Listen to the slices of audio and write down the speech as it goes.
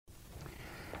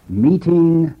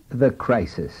Meeting the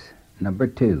crisis. Number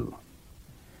 2.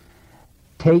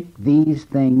 Take these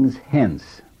things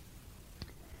hence.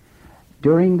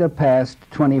 During the past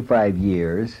 25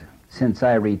 years, since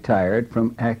I retired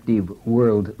from active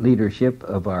world leadership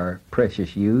of our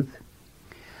precious youth,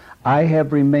 I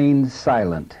have remained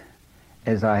silent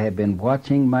as I have been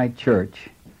watching my church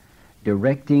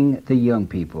directing the young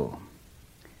people.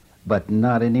 But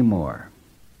not anymore.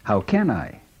 How can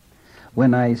I?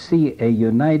 When I see a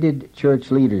united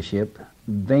church leadership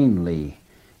vainly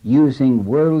using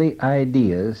worldly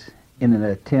ideas in an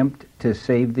attempt to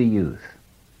save the youth.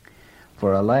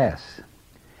 For alas,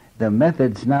 the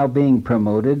methods now being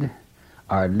promoted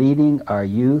are leading our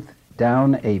youth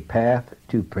down a path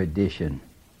to perdition.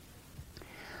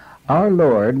 Our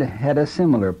Lord had a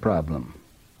similar problem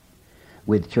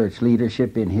with church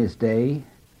leadership in his day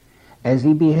as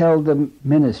he beheld the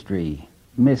ministry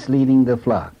misleading the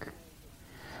flock.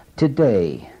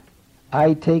 Today,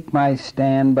 I take my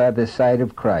stand by the side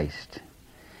of Christ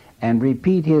and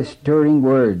repeat his stirring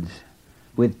words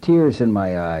with tears in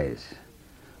my eyes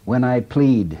when I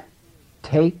plead,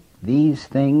 "Take these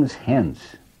things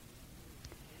hence."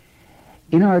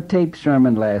 In our tape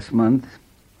sermon last month,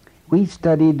 we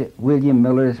studied William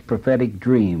Miller's prophetic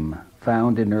dream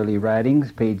found in early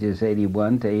writings, pages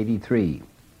 81 to 83.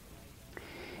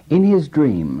 In his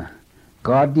dream,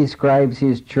 God describes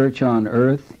his church on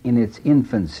earth in its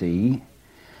infancy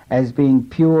as being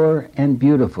pure and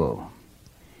beautiful.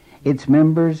 Its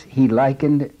members he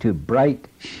likened to bright,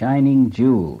 shining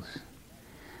jewels.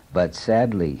 But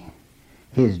sadly,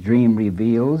 his dream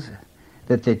reveals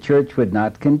that the church would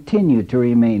not continue to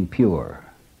remain pure.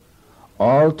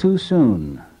 All too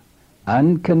soon,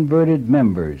 unconverted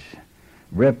members,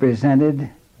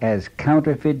 represented as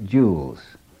counterfeit jewels,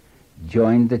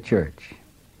 joined the church.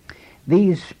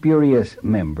 These spurious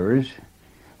members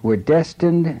were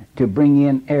destined to bring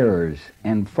in errors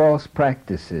and false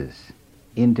practices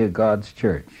into God's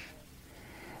church.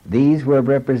 These were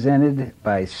represented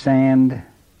by sand,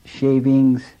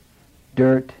 shavings,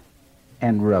 dirt,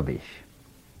 and rubbish.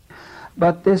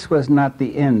 But this was not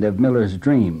the end of Miller's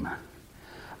dream.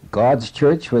 God's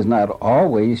church was not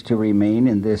always to remain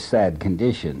in this sad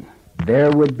condition. There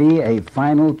would be a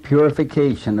final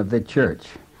purification of the church,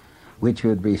 which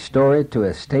would restore it to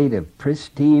a state of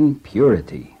pristine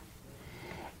purity.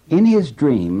 In his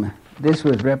dream, this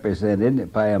was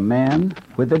represented by a man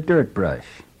with a dirt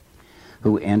brush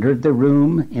who entered the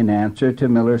room in answer to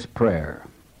Miller's prayer.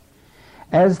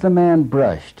 As the man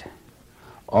brushed,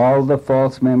 all the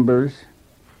false members,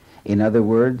 in other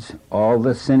words, all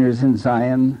the sinners in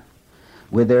Zion,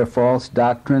 with their false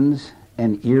doctrines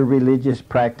and irreligious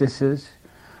practices,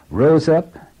 rose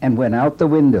up and went out the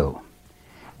window,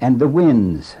 and the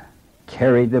winds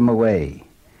carried them away,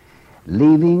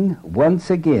 leaving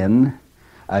once again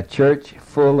a church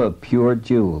full of pure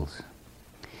jewels.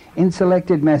 In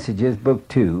Selected Messages, Book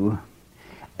 2,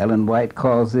 Ellen White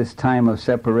calls this time of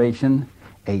separation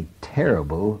a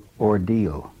terrible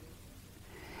ordeal.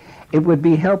 It would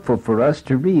be helpful for us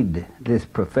to read this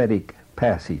prophetic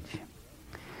passage.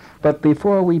 But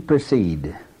before we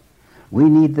proceed, we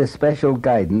need the special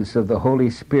guidance of the Holy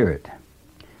Spirit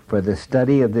for the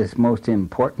study of this most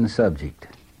important subject.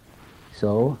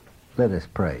 So, let us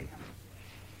pray.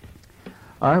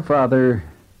 Our Father,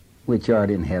 which art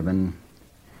in heaven,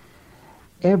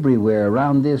 everywhere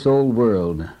around this old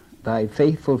world, thy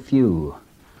faithful few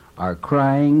are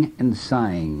crying and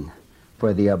sighing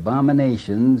for the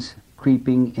abominations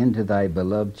creeping into thy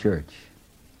beloved church.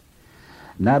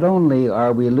 Not only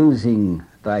are we losing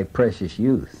thy precious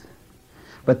youth,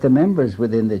 but the members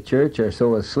within the church are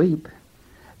so asleep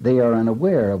they are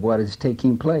unaware of what is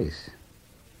taking place.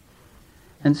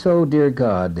 And so, dear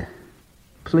God,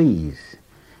 please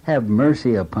have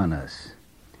mercy upon us.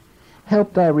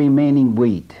 Help thy remaining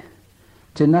wheat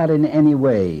to not in any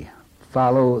way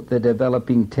follow the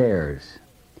developing tares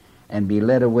and be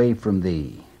led away from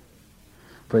thee,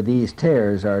 for these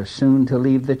tares are soon to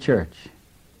leave the church.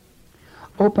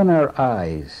 Open our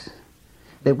eyes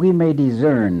that we may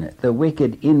discern the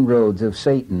wicked inroads of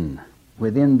Satan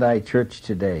within thy church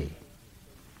today.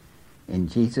 In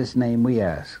Jesus' name we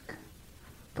ask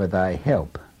for thy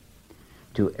help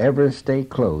to ever stay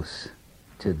close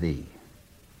to thee.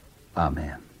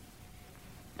 Amen.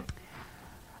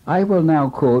 I will now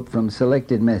quote from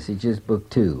Selected Messages, Book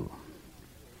 2.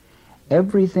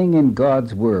 Everything in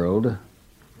God's world,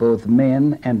 both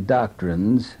men and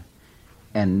doctrines,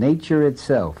 and nature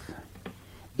itself,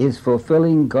 is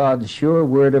fulfilling God's sure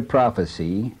word of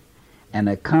prophecy and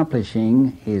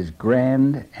accomplishing his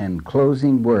grand and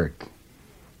closing work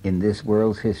in this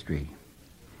world's history.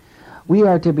 We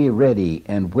are to be ready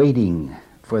and waiting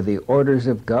for the orders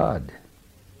of God.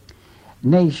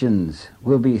 Nations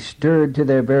will be stirred to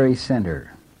their very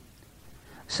center.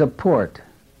 Support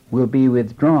will be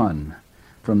withdrawn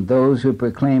from those who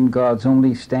proclaim God's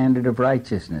only standard of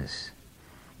righteousness,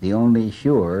 the only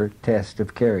sure test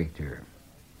of character.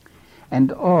 And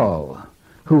all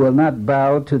who will not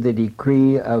bow to the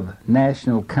decree of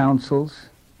national councils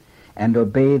and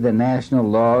obey the national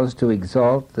laws to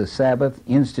exalt the Sabbath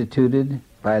instituted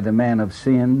by the man of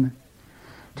sin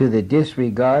to the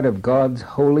disregard of God's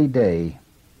holy day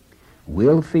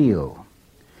will feel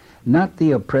not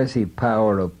the oppressive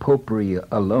power of popery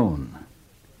alone,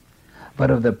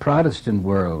 but of the Protestant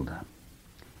world,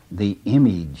 the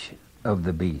image of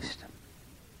the beast.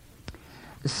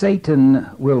 Satan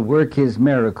will work his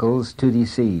miracles to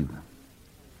deceive.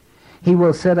 He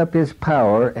will set up his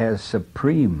power as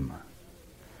supreme.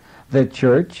 The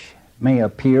church may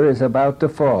appear as about to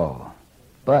fall,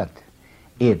 but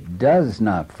it does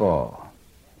not fall.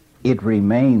 It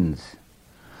remains,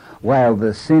 while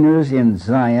the sinners in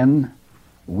Zion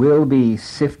will be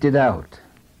sifted out,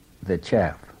 the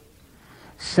chaff,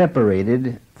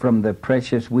 separated from the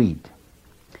precious wheat.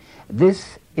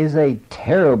 This is a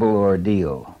terrible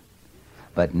ordeal,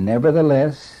 but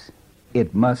nevertheless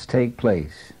it must take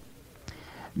place.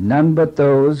 None but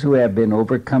those who have been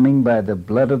overcoming by the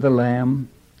blood of the Lamb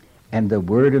and the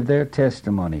word of their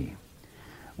testimony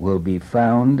will be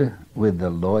found with the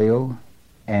loyal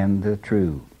and the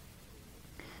true,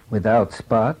 without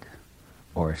spot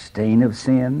or stain of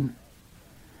sin,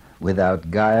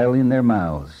 without guile in their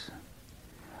mouths.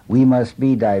 We must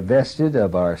be divested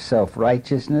of our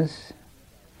self-righteousness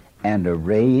and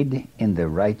arrayed in the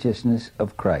righteousness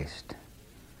of Christ.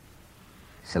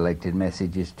 Selected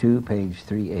Messages 2, page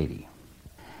 380.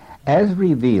 As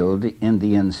revealed in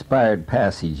the inspired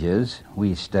passages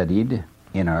we studied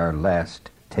in our last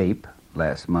tape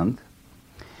last month,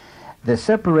 the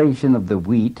separation of the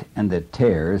wheat and the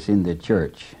tares in the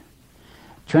church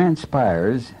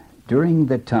transpires during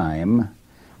the time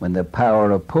when the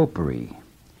power of popery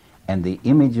and the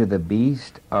image of the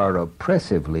beast are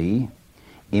oppressively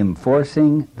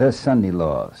enforcing the Sunday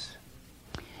laws.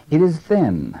 It is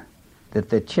then that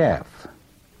the chaff,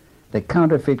 the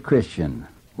counterfeit Christian,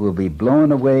 will be blown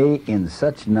away in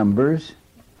such numbers,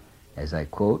 as I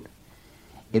quote,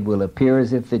 "It will appear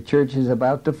as if the church is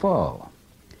about to fall,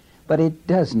 but it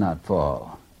does not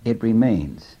fall, it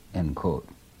remains," end quote.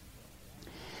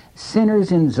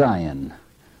 Sinners in Zion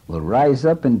will rise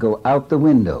up and go out the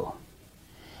window.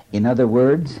 In other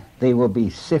words, they will be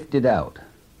sifted out.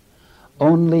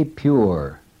 Only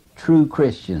pure, true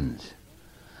Christians,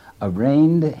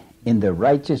 arraigned in the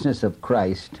righteousness of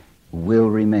Christ, will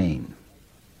remain.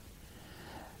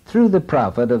 Through the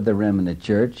prophet of the remnant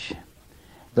church,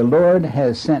 the Lord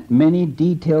has sent many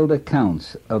detailed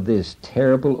accounts of this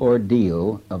terrible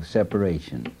ordeal of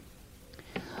separation.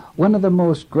 One of the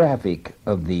most graphic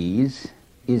of these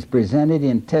is presented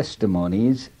in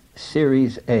Testimonies,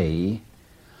 Series A,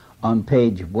 on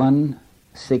page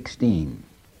 116.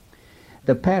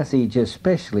 The passage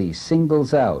especially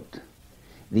singles out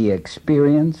the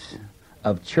experience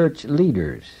of church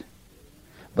leaders,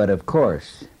 but of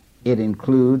course it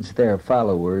includes their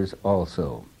followers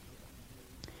also.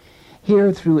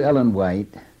 Here through Ellen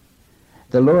White,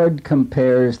 the Lord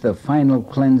compares the final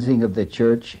cleansing of the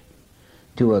church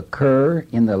to occur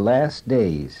in the last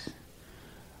days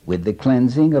with the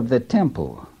cleansing of the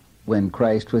temple when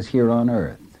Christ was here on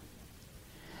earth.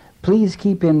 Please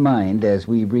keep in mind as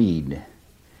we read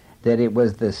that it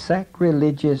was the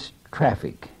sacrilegious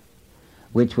traffic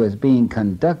which was being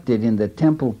conducted in the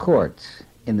temple courts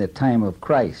in the time of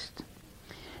Christ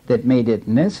that made it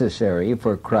necessary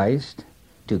for Christ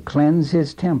to cleanse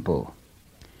his temple.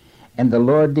 And the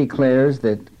Lord declares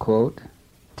that, quote,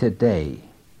 "Today,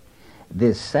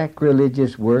 this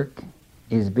sacrilegious work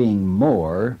is being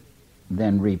more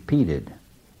than repeated,"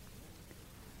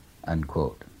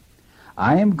 unquote.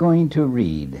 I am going to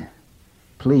read.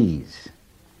 Please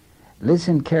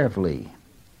listen carefully,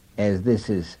 as this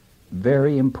is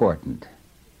very important.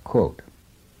 Quote,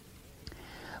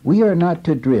 "We are not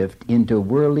to drift into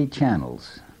worldly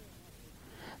channels.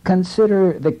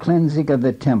 Consider the cleansing of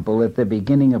the temple at the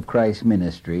beginning of Christ's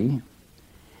ministry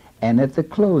and at the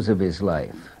close of his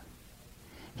life,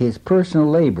 his personal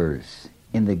labors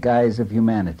in the guise of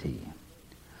humanity.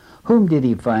 Whom did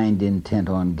he find intent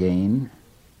on gain?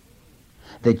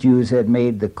 The Jews had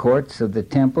made the courts of the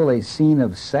temple a scene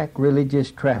of sacrilegious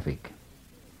traffic.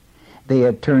 They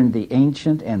had turned the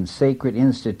ancient and sacred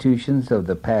institutions of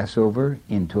the Passover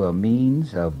into a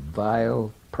means of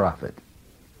vile profit.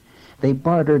 They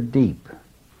bartered deep,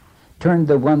 turned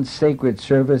the once sacred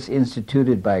service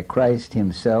instituted by Christ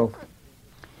himself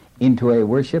into a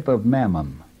worship of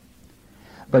Mammon.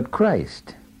 But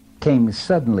Christ came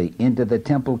suddenly into the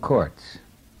temple courts.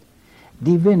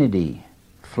 Divinity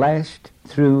flashed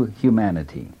through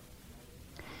humanity,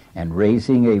 and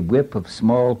raising a whip of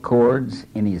small cords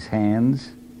in his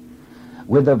hands,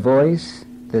 with a voice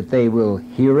that they will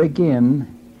hear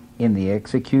again in the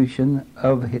execution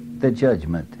of the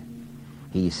judgment,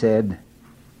 he said,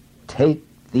 "Take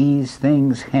these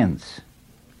things hence.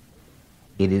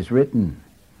 It is written,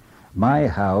 My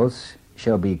house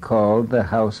shall be called the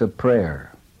house of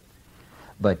prayer,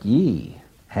 but ye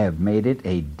have made it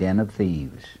a den of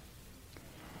thieves."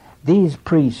 These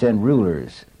priests and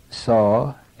rulers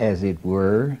saw, as it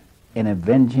were, an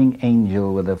avenging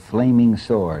angel with a flaming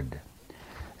sword,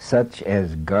 such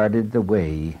as guarded the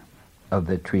way of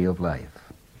the tree of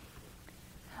life.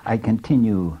 I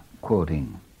continue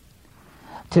quoting.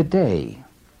 Today,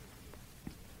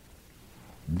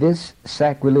 this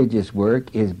sacrilegious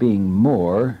work is being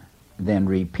more than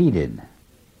repeated.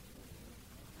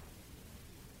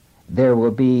 There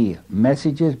will be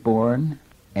messages born,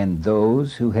 and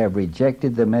those who have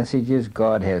rejected the messages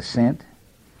God has sent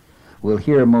will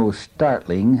hear most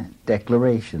startling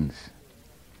declarations.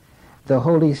 The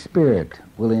Holy Spirit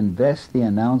will invest the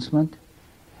announcement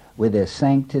with a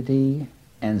sanctity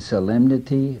and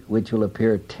solemnity which will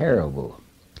appear terrible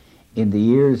in the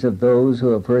ears of those who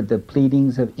have heard the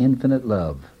pleadings of infinite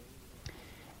love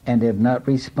and have not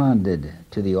responded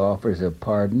to the offers of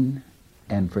pardon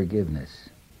and forgiveness.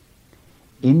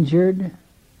 Injured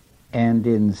and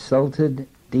insulted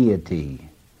deity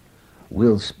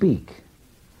will speak,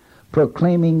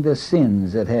 proclaiming the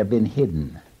sins that have been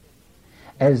hidden,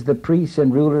 as the priests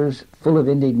and rulers, full of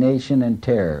indignation and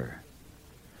terror,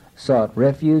 sought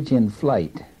refuge in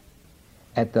flight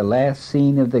at the last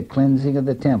scene of the cleansing of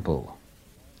the temple.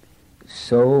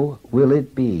 So will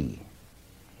it be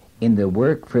in the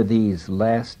work for these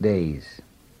last days.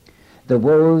 The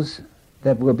woes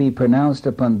that will be pronounced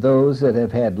upon those that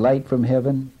have had light from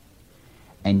heaven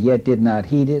and yet did not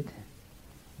heed it,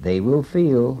 they will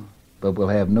feel, but will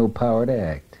have no power to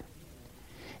act.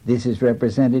 This is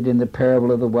represented in the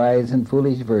parable of the wise and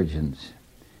foolish virgins.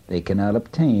 They cannot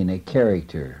obtain a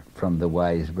character from the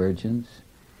wise virgins,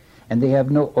 and they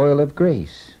have no oil of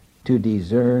grace to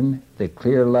discern the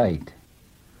clear light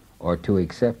or to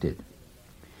accept it.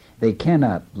 They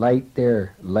cannot light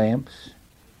their lamps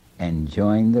and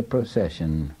join the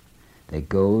procession that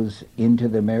goes into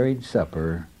the marriage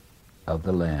supper of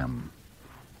the Lamb."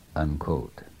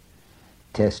 Unquote.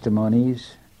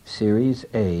 Testimonies, Series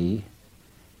A,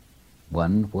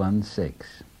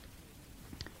 116.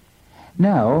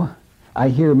 Now, I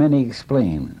hear many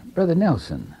exclaim, "Brother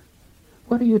Nelson,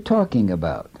 what are you talking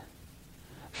about?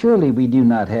 Surely we do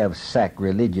not have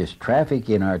sacrilegious traffic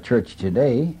in our church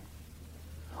today.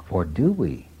 Or do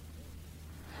we?"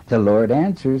 The Lord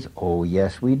answers, "Oh,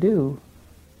 yes, we do."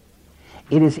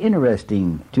 It is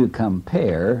interesting to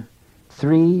compare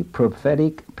three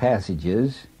prophetic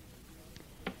passages.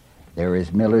 There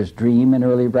is Miller's dream in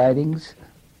early writings,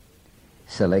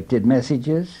 selected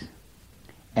messages,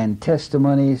 and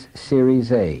testimonies,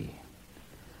 Series A.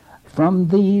 From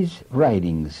these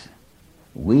writings,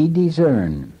 we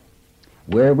discern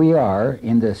where we are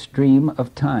in the stream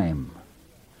of time,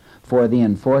 for the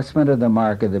enforcement of the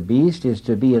mark of the beast is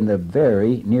to be in the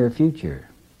very near future,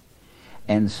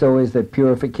 and so is the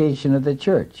purification of the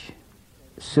church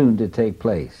soon to take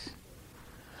place.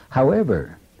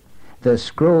 However, the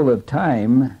scroll of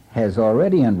time has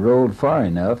already unrolled far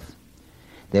enough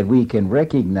that we can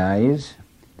recognize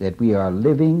that we are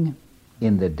living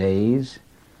in the days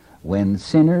when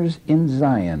sinners in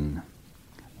Zion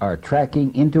are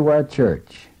tracking into our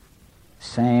church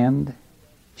sand,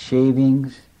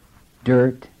 shavings,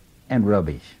 dirt, and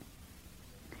rubbish.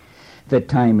 The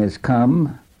time has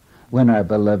come when our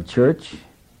beloved church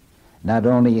not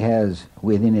only has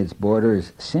within its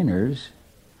borders sinners,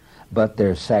 but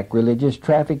their sacrilegious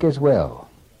traffic as well.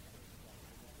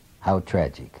 How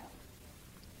tragic.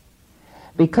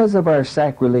 Because of our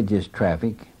sacrilegious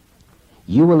traffic,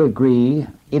 you will agree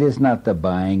it is not the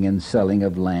buying and selling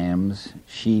of lambs,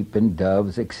 sheep, and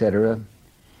doves, etc.,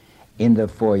 in the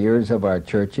foyers of our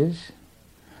churches,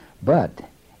 but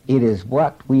it is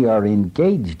what we are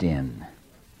engaged in.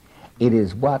 It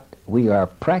is what we are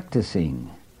practicing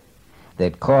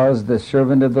that caused the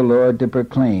servant of the Lord to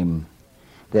proclaim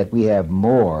that we have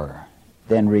more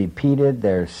than repeated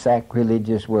their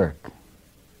sacrilegious work.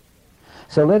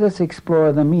 So let us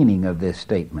explore the meaning of this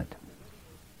statement.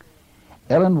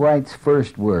 Ellen White's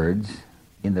first words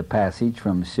in the passage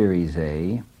from Series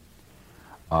A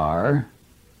are,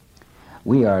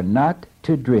 We are not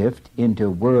to drift into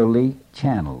worldly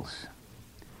channels.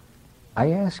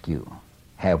 I ask you,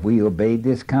 have we obeyed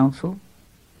this counsel?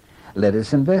 Let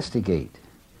us investigate.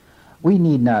 We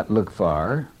need not look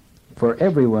far, for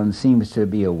everyone seems to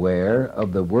be aware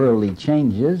of the worldly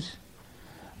changes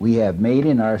we have made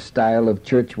in our style of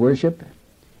church worship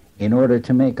in order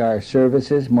to make our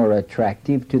services more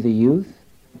attractive to the youth.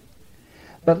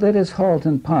 But let us halt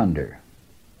and ponder.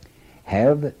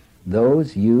 Have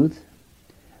those youth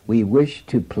we wish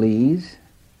to please,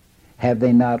 have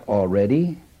they not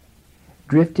already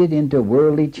drifted into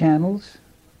worldly channels?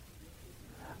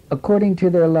 According to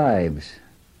their lives,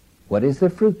 what is the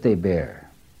fruit they bear?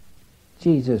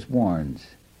 Jesus warns,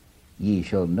 "Ye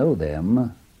shall know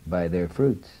them by their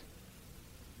fruits."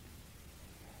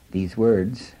 These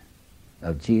words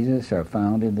of Jesus are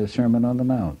found in the Sermon on the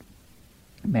Mount,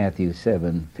 Matthew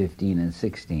 7:15 and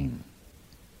 16.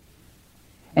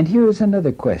 And here is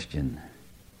another question.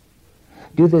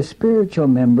 Do the spiritual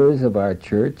members of our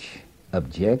church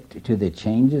object to the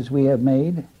changes we have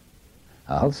made?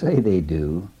 I'll say they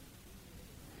do.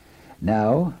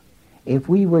 Now, if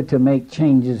we were to make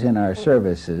changes in our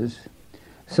services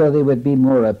so they would be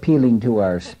more appealing to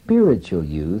our spiritual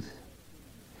youth,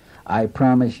 I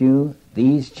promise you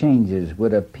these changes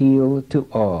would appeal to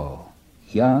all,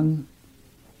 young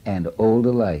and old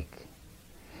alike.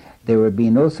 There would be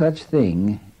no such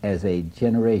thing as a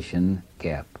generation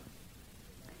gap.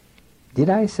 Did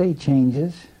I say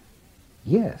changes?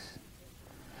 Yes.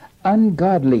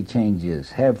 Ungodly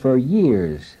changes have for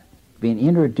years been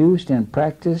introduced and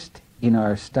practiced in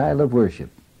our style of worship,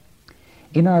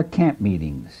 in our camp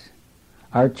meetings,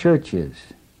 our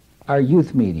churches, our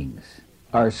youth meetings,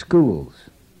 our schools.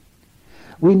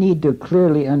 We need to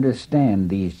clearly understand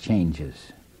these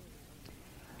changes.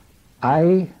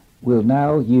 I will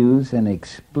now use an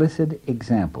explicit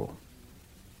example.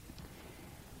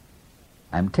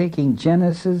 I'm taking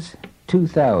Genesis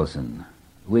 2000,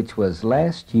 which was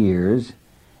last year's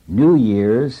New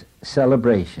Year's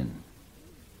celebration.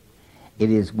 It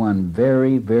is one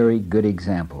very, very good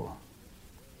example.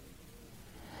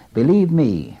 Believe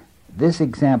me, this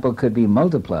example could be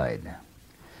multiplied,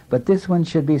 but this one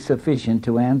should be sufficient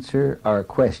to answer our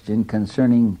question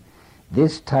concerning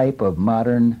this type of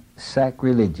modern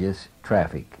sacrilegious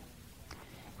traffic.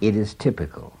 It is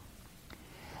typical.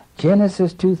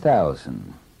 Genesis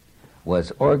 2000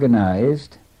 was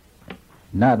organized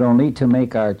not only to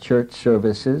make our church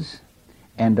services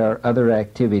and our other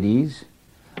activities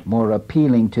more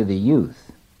appealing to the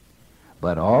youth,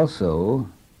 but also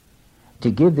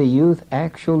to give the youth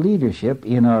actual leadership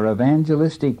in our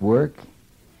evangelistic work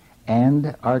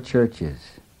and our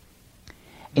churches.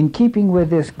 In keeping with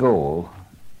this goal,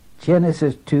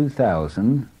 Genesis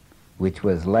 2000, which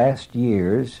was last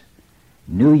year's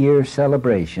New Year's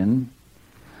celebration,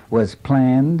 was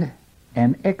planned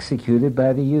and executed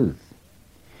by the youth.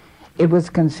 It was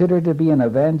considered to be an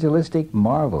evangelistic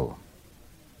marvel.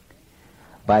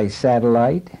 By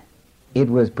satellite, it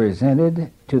was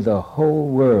presented to the whole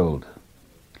world,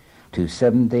 to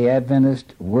Seventh-day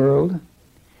Adventist world,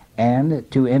 and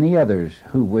to any others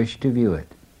who wished to view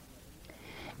it.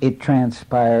 It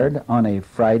transpired on a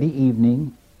Friday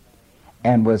evening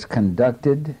and was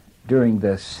conducted during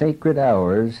the sacred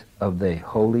hours of the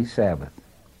Holy Sabbath.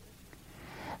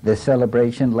 The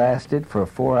celebration lasted for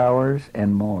 4 hours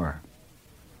and more.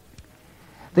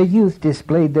 The youth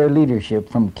displayed their leadership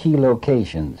from key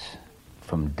locations,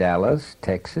 from Dallas,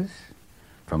 Texas,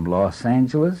 from Los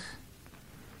Angeles,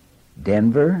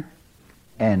 Denver,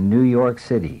 and New York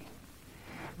City.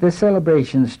 The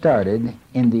celebration started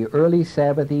in the early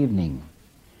Sabbath evening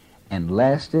and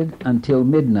lasted until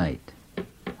midnight,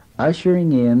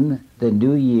 ushering in the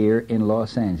new year in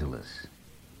Los Angeles.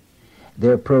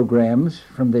 Their programs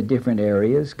from the different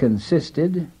areas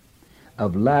consisted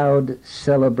of loud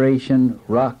celebration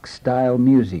rock-style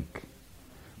music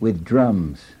with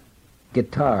drums,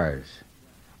 guitars,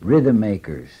 rhythm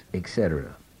makers,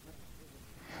 etc.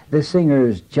 The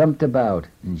singers jumped about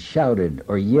and shouted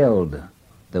or yelled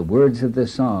the words of the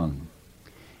song,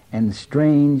 and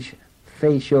strange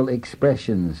facial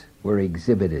expressions were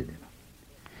exhibited.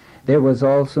 There was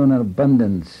also an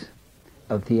abundance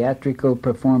of theatrical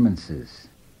performances,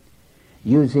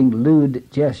 using lewd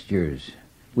gestures,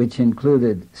 which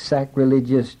included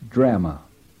sacrilegious drama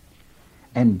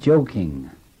and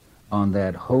joking on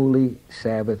that holy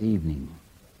Sabbath evening.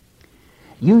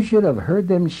 You should have heard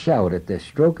them shout at the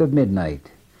stroke of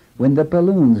midnight when the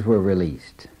balloons were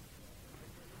released.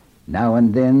 Now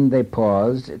and then they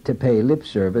paused to pay lip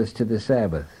service to the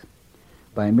Sabbath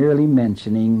by merely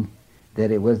mentioning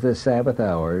that it was the Sabbath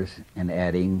hours and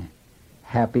adding,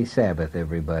 "Happy Sabbath,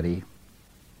 everybody."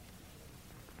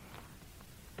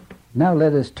 Now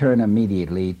let us turn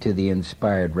immediately to the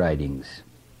inspired writings.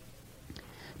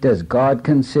 Does God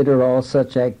consider all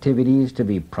such activities to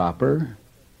be proper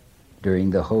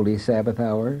during the holy Sabbath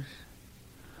hours?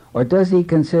 Or does he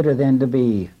consider them to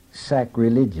be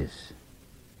sacrilegious?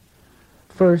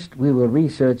 First, we will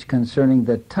research concerning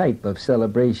the type of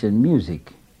celebration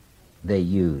music they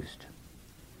used.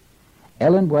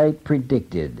 Ellen White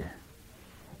predicted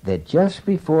that just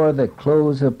before the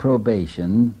close of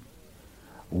probation,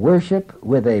 worship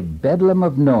with a bedlam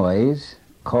of noise,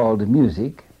 called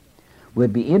music,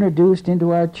 would be introduced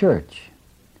into our church.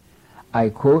 I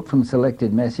quote from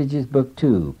Selected Messages, Book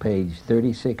 2, page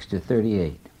 36 to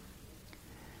 38.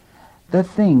 The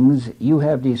things you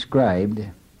have described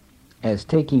as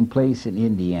taking place in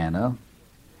Indiana,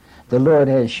 the Lord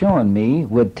has shown me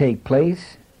would take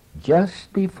place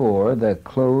just before the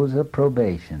close of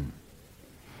probation.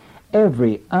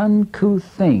 Every uncouth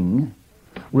thing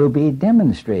will be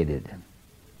demonstrated.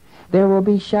 There will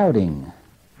be shouting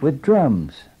with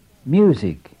drums,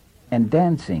 music, and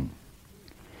dancing.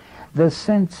 The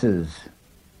senses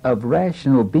of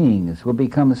rational beings will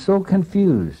become so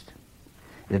confused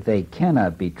that they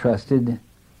cannot be trusted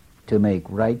to make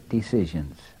right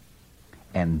decisions.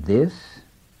 And this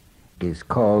is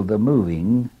called the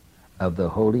moving of the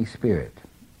Holy Spirit.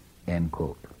 End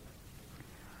quote.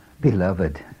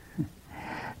 Beloved,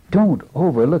 don't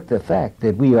overlook the fact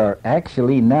that we are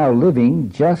actually now living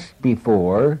just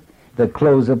before the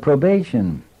close of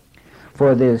probation.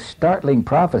 For this startling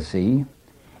prophecy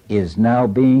is now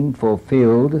being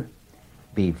fulfilled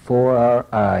before our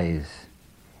eyes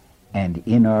and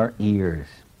in our ears.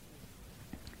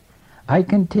 I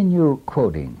continue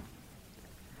quoting.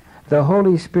 The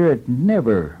Holy Spirit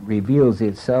never reveals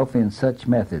itself in such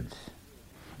methods,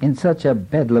 in such a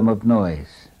bedlam of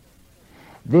noise.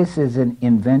 This is an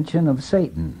invention of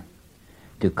Satan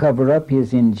to cover up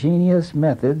his ingenious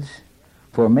methods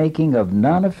for making of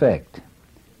non-effect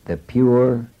the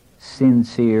pure,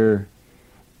 sincere,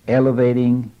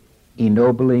 elevating,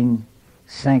 ennobling,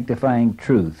 sanctifying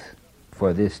truth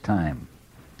for this time.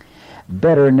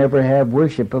 Better never have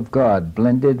worship of God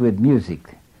blended with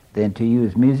music than to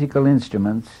use musical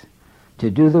instruments to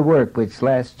do the work which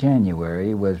last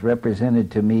January was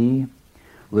represented to me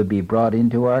would be brought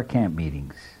into our camp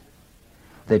meetings.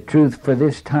 The truth for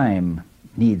this time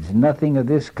needs nothing of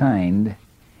this kind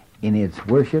in its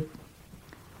worship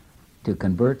to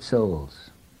convert souls.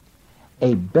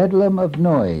 A bedlam of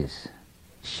noise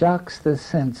shocks the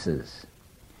senses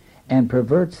and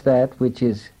perverts that which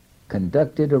is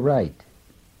conducted aright.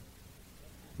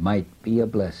 Might be a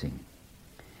blessing.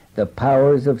 The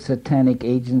powers of satanic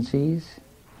agencies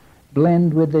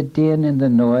blend with the din and the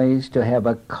noise to have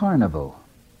a carnival,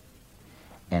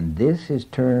 and this is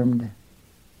termed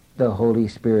the Holy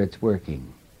Spirit's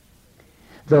working.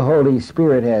 The Holy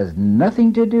Spirit has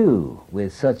nothing to do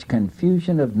with such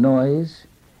confusion of noise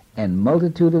and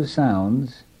multitude of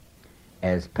sounds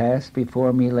as passed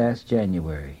before me last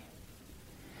January.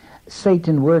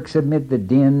 Satan works amid the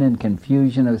din and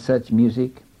confusion of such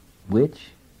music,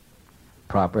 which,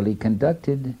 properly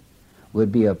conducted,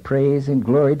 would be a praise and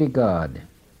glory to God.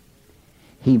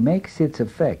 He makes its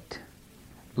effect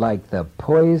like the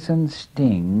poison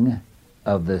sting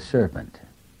of the serpent.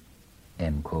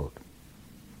 End quote.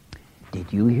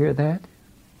 Did you hear that?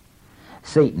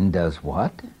 Satan does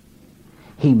what?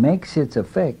 He makes its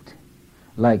effect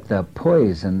like the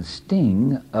poison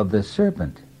sting of the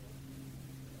serpent.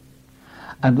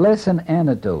 Unless an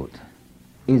antidote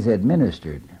is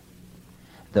administered,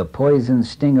 the poison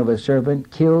sting of a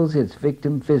serpent kills its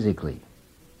victim physically.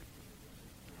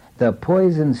 The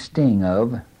poison sting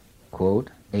of,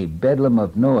 quote, a bedlam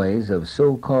of noise of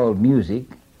so-called music,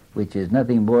 which is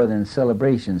nothing more than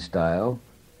celebration style,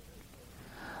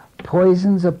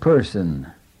 poisons a person,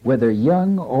 whether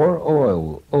young or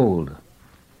old.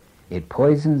 It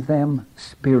poisons them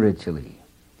spiritually.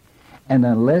 And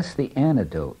unless the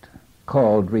antidote,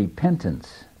 called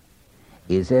repentance,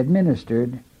 is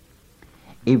administered,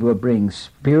 it will bring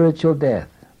spiritual death.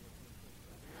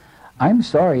 I'm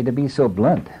sorry to be so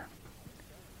blunt,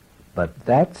 but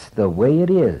that's the way it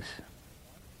is.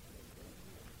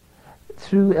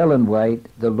 Through Ellen White,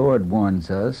 the Lord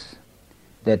warns us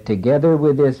that together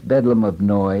with this bedlam of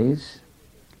noise,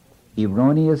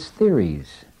 erroneous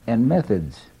theories and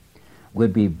methods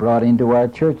would be brought into our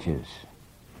churches.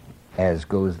 As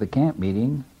goes the camp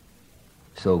meeting,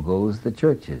 so goes the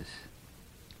churches.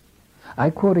 I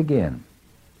quote again,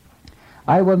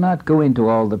 I will not go into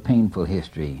all the painful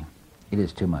history. It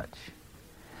is too much.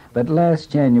 But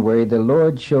last January the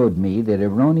Lord showed me that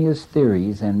erroneous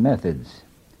theories and methods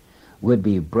would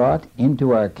be brought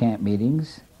into our camp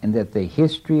meetings and that the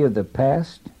history of the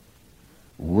past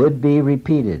would be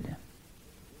repeated,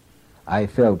 I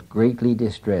felt greatly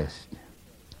distressed.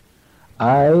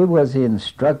 I was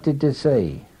instructed to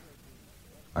say,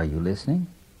 are you listening?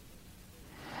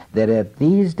 That at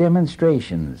these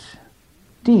demonstrations,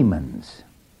 demons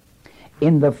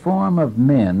in the form of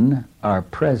men are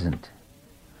present,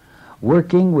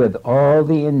 working with all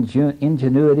the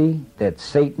ingenuity that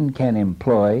Satan can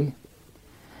employ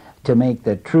to make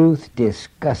the truth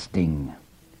disgusting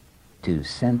to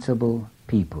sensible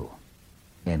people.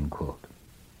 End quote.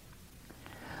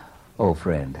 Oh,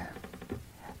 friend,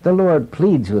 the Lord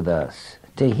pleads with us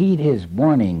to heed his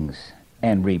warnings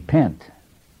and repent.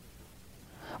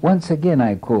 Once again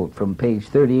I quote from page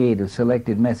 38 of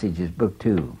Selected Messages, Book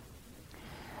 2.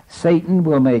 Satan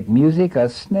will make music a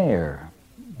snare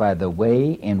by the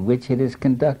way in which it is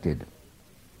conducted.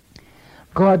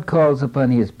 God calls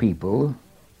upon his people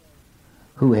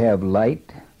who have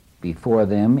light before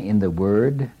them in the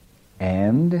Word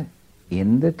and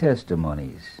in the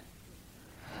testimonies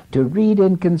to read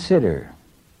and consider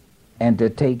and to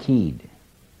take heed.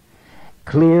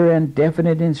 Clear and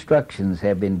definite instructions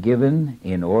have been given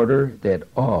in order that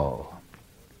all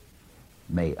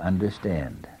may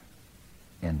understand.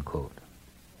 End quote.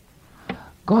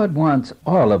 God wants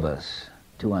all of us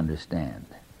to understand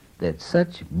that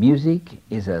such music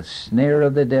is a snare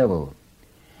of the devil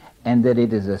and that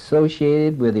it is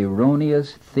associated with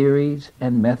erroneous theories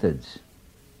and methods.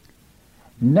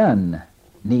 None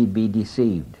need be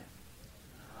deceived.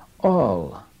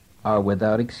 All are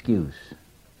without excuse.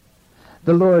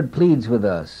 The Lord pleads with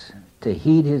us to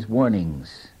heed his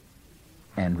warnings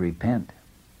and repent.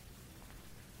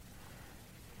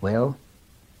 Well,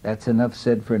 that's enough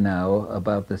said for now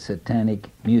about the satanic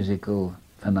musical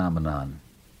phenomenon.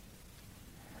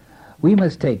 We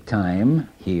must take time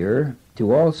here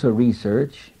to also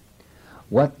research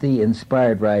what the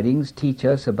inspired writings teach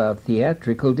us about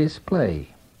theatrical display.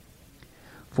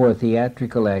 For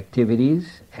theatrical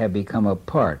activities have become a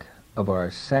part of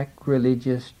our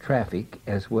sacrilegious traffic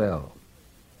as well.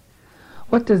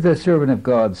 What does the servant of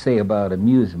God say about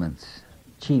amusements,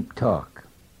 cheap talk,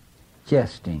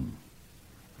 jesting,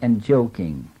 and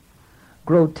joking,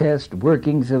 grotesque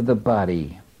workings of the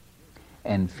body,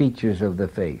 and features of the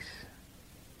face?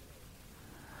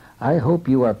 I hope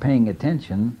you are paying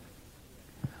attention,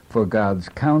 for God's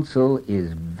counsel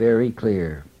is very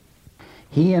clear.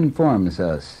 He informs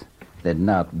us that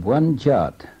not one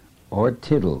jot or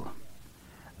tittle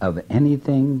of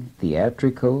anything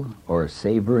theatrical or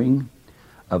savoring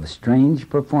of strange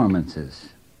performances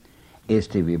is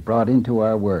to be brought into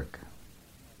our work.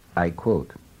 I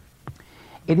quote,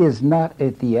 "It is not a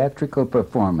theatrical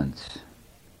performance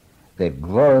that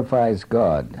glorifies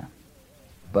God,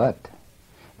 but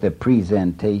the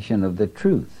presentation of the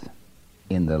truth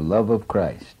in the love of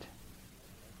Christ."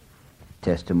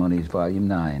 Testimonies, Volume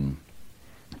 9,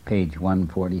 page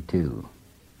 142.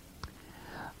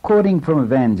 Quoting from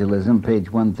Evangelism,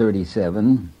 page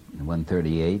 137 and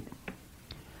 138,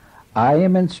 "I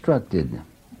am instructed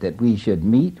that we should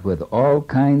meet with all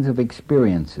kinds of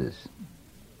experiences,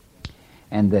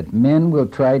 and that men will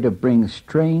try to bring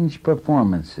strange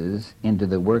performances into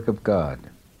the work of God.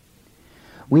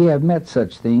 We have met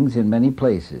such things in many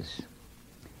places.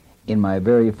 In my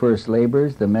very first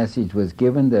labors, the message was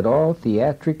given that all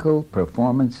theatrical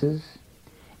performances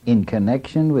in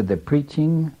connection with the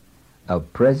preaching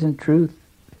of present truth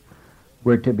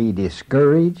were to be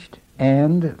discouraged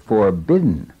and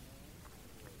forbidden."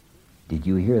 Did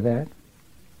you hear that?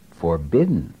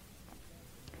 Forbidden.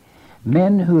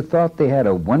 Men who thought they had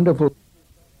a wonderful,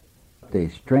 a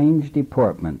strange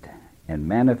deportment and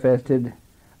manifested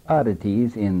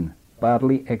oddities in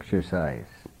bodily exercise.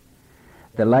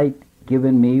 The light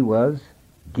given me was,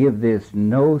 "Give this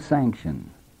no sanction."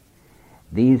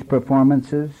 These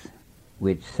performances,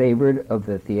 which savored of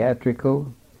the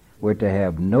theatrical, were to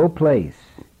have no place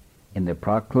in the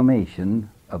proclamation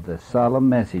of the solemn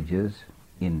messages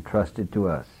entrusted to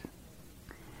us.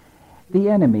 The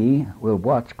enemy will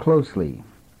watch closely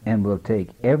and will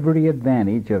take every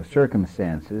advantage of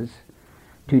circumstances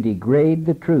to degrade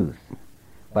the truth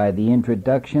by the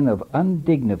introduction of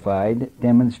undignified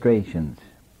demonstrations.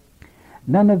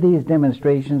 None of these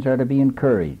demonstrations are to be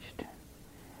encouraged.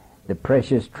 The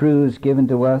precious truths given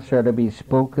to us are to be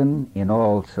spoken in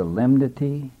all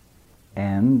solemnity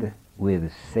and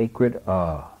with sacred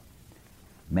awe.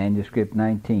 Manuscript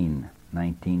 19,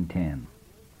 1910.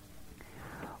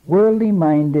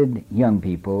 Worldly-minded young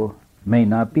people may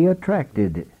not be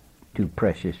attracted to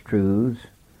precious truths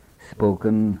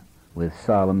spoken with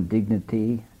solemn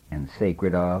dignity and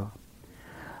sacred awe,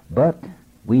 but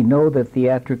We know that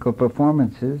theatrical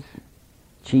performances,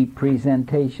 cheap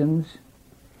presentations,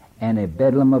 and a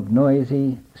bedlam of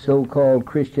noisy so-called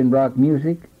Christian rock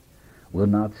music will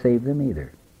not save them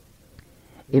either.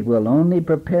 It will only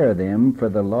prepare them for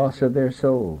the loss of their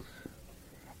souls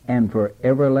and for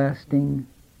everlasting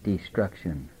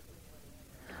destruction.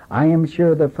 I am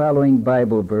sure the following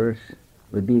Bible verse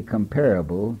would be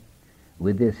comparable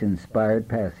with this inspired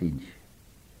passage.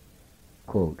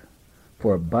 Quote,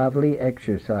 "For bodily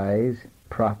exercise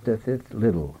profiteth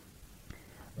little,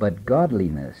 but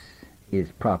godliness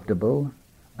is profitable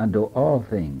unto all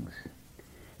things,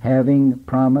 having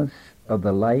promise of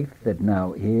the life that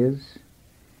now is,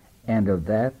 and of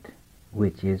that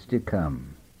which is to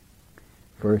come."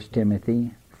 1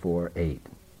 Timothy 4:8.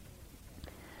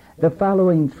 The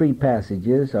following three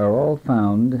passages are all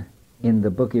found in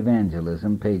the book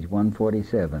Evangelism, page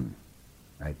 147.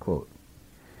 I quote,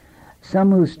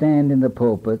 "Some who stand in the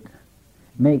pulpit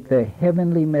make the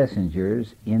heavenly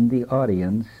messengers in the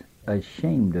audience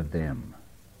ashamed of them.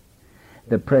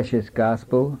 The precious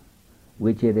gospel,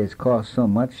 which it has cost so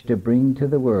much to bring to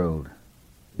the world,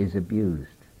 is abused.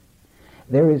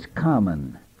 There is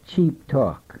common, cheap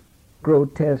talk,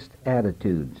 grotesque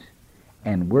attitudes,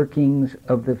 and workings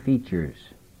of the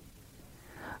features.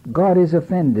 God is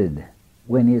offended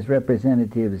when his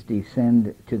representatives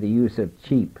descend to the use of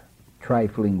cheap,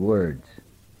 trifling words.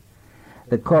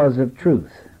 The cause of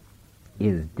truth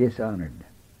is dishonored.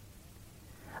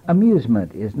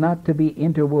 Amusement is not to be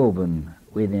interwoven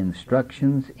with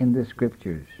instructions in the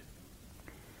Scriptures.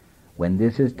 When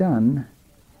this is done,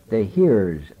 the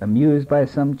hearers, amused by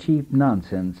some cheap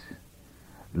nonsense,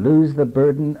 lose the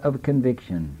burden of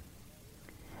conviction.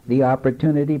 The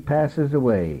opportunity passes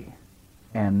away,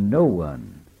 and no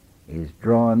one is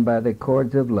drawn by the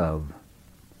cords of love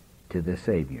to the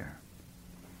Savior."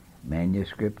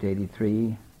 Manuscript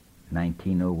 83,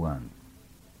 1901.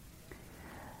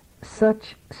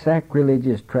 Such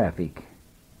sacrilegious traffic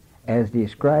as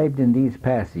described in these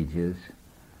passages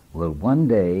will one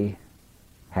day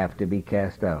have to be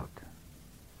cast out.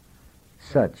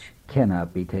 Such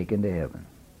cannot be taken to heaven.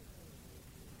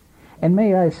 And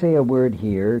may I say a word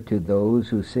here to those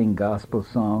who sing gospel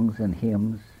songs and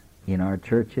hymns in our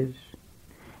churches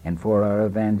and for our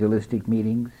evangelistic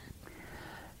meetings?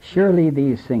 Surely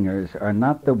these singers are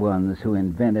not the ones who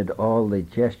invented all the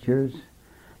gestures,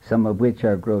 some of which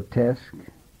are grotesque,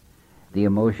 the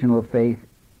emotional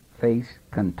face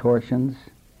contortions,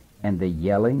 and the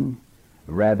yelling,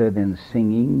 rather than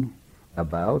singing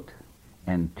about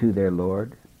and to their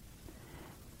Lord,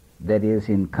 that is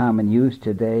in common use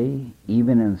today,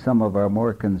 even in some of our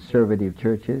more conservative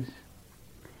churches.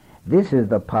 This is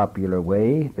the popular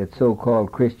way that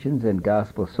so-called Christians and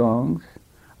gospel songs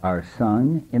are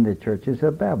sung in the churches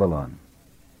of Babylon.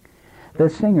 The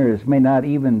singers may not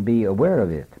even be aware of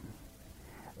it,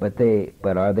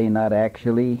 but are they not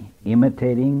actually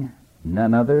imitating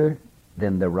none other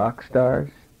than the rock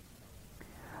stars?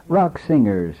 Rock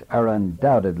singers are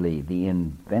undoubtedly the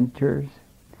inventors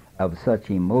of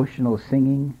such emotional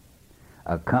singing,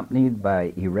 accompanied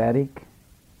by erratic,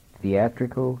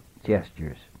 theatrical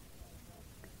gestures.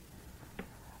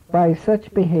 By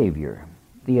such behavior,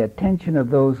 the attention of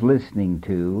those listening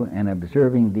to and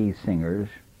observing these singers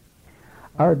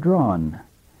are drawn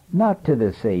not to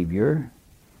the Savior,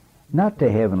 not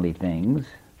to heavenly things,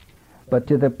 but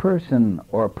to the person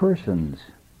or persons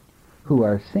who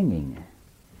are singing,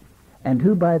 and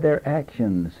who by their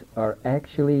actions are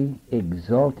actually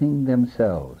exalting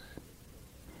themselves.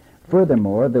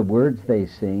 Furthermore, the words they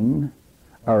sing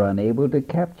are unable to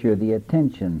capture the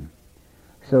attention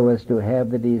so as to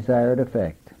have the desired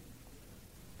effect.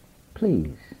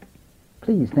 Please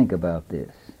think about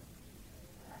this.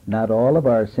 Not all of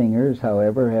our singers,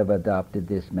 however, have adopted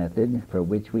this method, for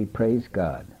which we praise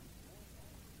God.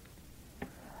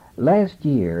 Last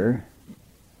year,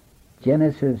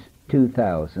 Genesis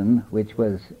 2000, which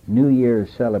was New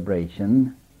Year's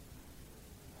celebration,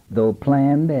 though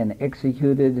planned and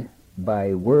executed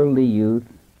by worldly youth,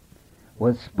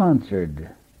 was sponsored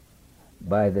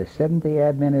by the Seventh-day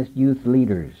Adventist youth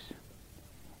leaders,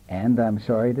 and I'm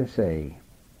sorry to say,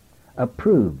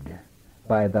 approved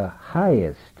by the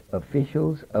highest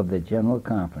officials of the General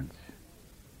Conference.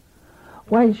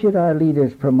 Why should our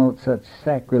leaders promote such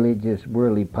sacrilegious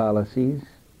worldly policies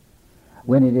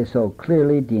when it is so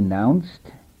clearly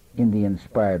denounced in the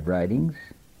inspired writings?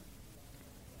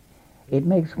 It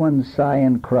makes one sigh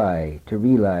and cry to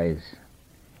realize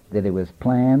that it was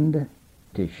planned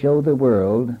to show the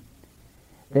world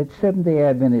that Seventh-day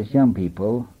Adventist young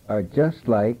people are just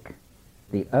like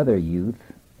the other youth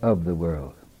of the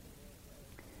world.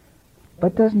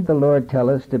 But doesn't the Lord tell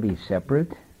us to be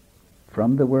separate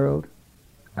from the world?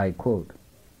 I quote,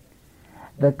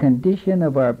 "The condition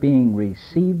of our being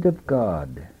received of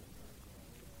God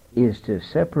is to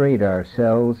separate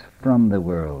ourselves from the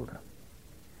world.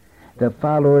 The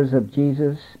followers of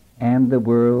Jesus and the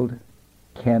world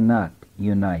cannot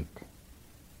unite."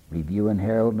 Review and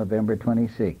Herald, November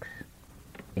 26,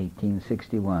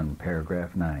 1861,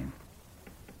 paragraph 9.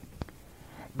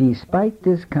 Despite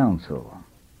this counsel,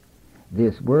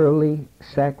 this worldly,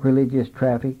 sacrilegious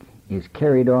traffic is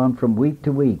carried on from week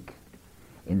to week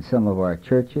in some of our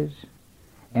churches,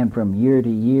 and from year to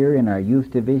year in our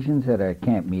youth divisions at our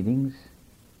camp meetings,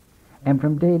 and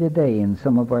from day to day in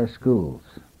some of our schools.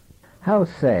 How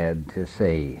sad to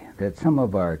say that some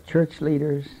of our church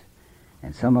leaders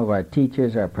and some of our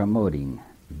teachers are promoting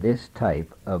this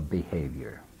type of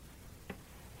behavior.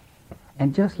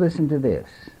 And just listen to this.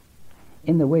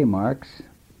 In the Waymarks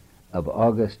of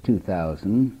August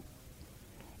 2000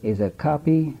 is a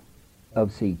copy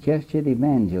of Suggested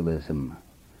Evangelism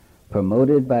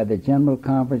promoted by the General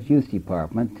Conference Youth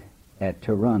Department at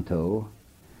Toronto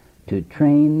to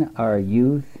train our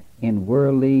youth in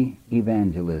worldly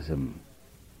evangelism.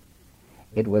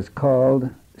 It was called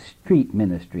Street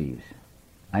Ministries.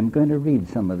 I'm going to read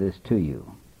some of this to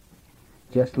you.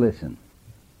 Just listen.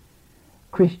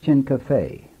 Christian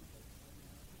Cafe.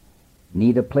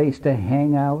 Need a place to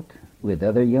hang out with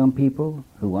other young people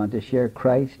who want to share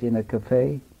Christ in a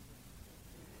cafe?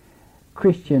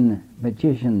 Christian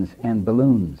magicians and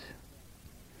balloons.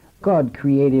 God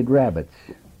created rabbits,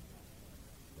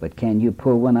 but can you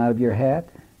pull one out of your hat?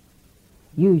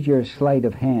 Use your sleight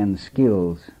of hand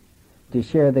skills to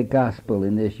share the gospel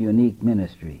in this unique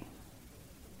ministry.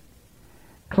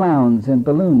 Clowns and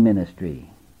balloon ministry.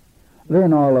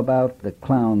 Learn all about the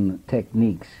clown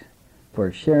techniques for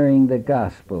sharing the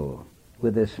gospel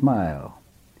with a smile,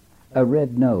 a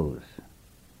red nose,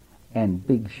 and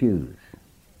big shoes.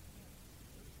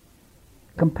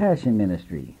 Compassion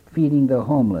ministry, feeding the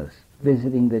homeless,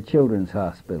 visiting the children's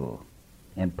hospital,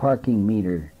 and parking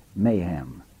meter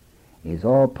mayhem is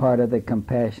all part of the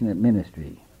compassionate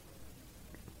ministry.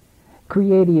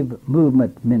 Creative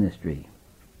movement ministry.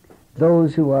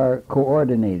 Those who are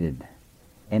coordinated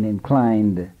and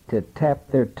inclined to tap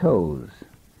their toes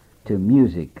to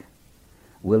music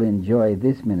will enjoy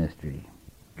this ministry.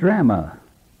 Drama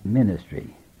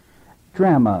ministry.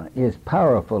 Drama is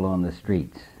powerful on the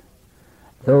streets.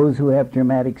 Those who have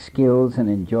dramatic skills and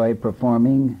enjoy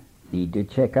performing need to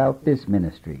check out this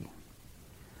ministry.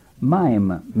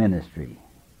 Mime ministry.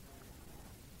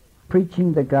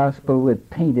 Preaching the gospel with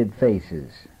painted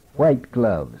faces, white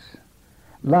gloves,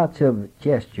 lots of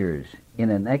gestures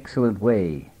in an excellent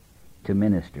way to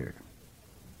minister.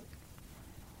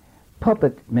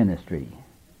 Puppet ministry.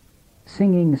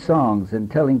 Singing songs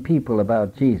and telling people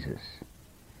about Jesus.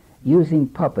 Using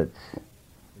puppets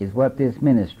is what this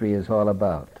ministry is all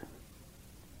about.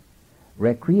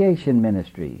 Recreation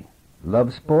ministry.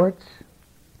 Love sports,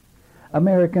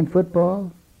 American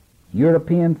football,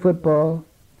 European football,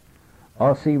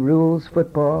 Aussie rules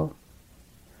football.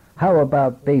 How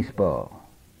about baseball?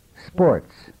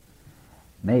 Sports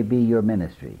may be your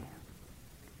ministry.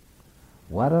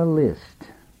 What a list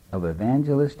of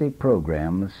evangelistic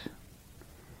programs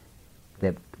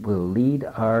that will lead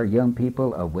our young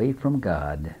people away from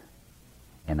God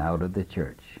and out of the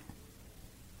church.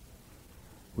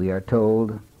 We are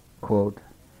told, quote,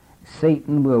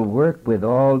 "Satan will work with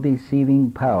all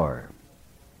deceiving power.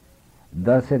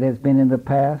 Thus it has been in the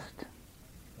past,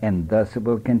 and thus it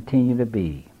will continue to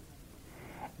be.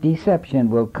 Deception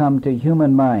will come to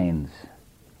human minds,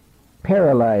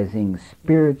 paralyzing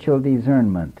spiritual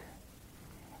discernment,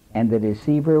 and the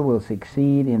deceiver will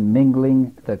succeed in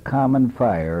mingling the common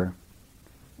fire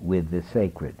with the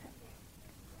sacred,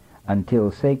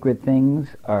 until sacred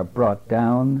things are brought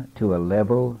down to a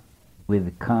level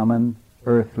with common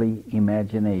earthly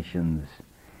imaginations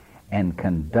and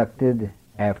conducted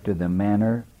after the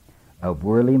manner of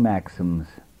worldly maxims,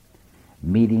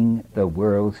 meeting the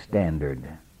world's standard."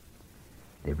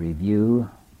 The Review,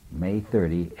 May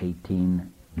 30,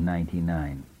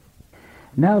 1899.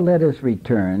 Now let us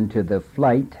return to the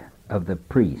flight of the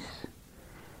priests,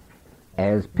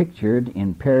 as pictured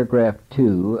in paragraph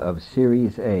 2 of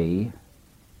Series A,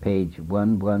 page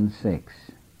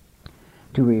 116.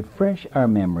 To refresh our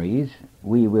memories,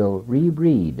 we will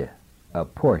reread a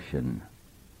portion.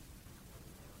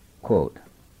 Quote,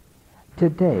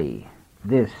 "Today,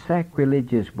 this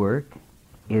sacrilegious work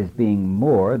is being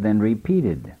more than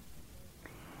repeated.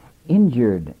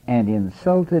 Injured and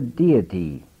insulted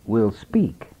deity will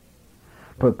speak,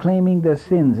 proclaiming the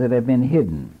sins that have been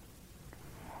hidden,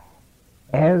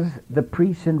 As the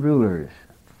priests and rulers,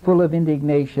 full of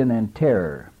indignation and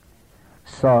terror,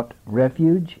 sought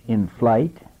refuge in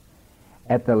flight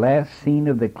at the last scene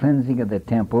of the cleansing of the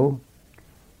temple,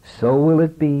 so will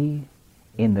it be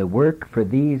in the work for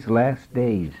these last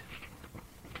days.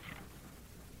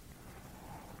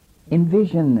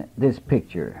 Envision this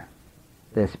picture.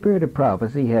 The Spirit of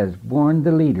prophecy has warned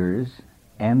the leaders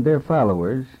and their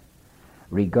followers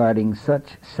regarding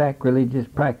such sacrilegious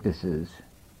practices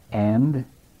and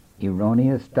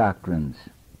erroneous doctrines.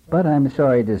 But I'm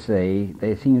sorry to say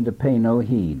they seem to pay no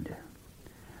heed.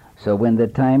 So when the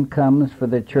time comes for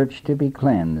the church to be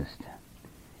cleansed,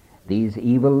 these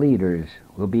evil leaders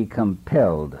will be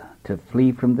compelled to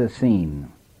flee from the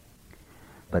scene.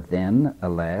 But then,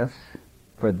 alas,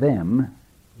 for them,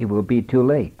 it will be too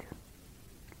late.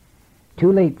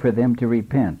 Too late for them to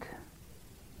repent,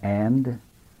 and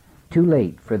too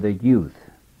late for the youth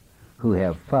who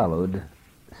have followed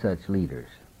such leaders.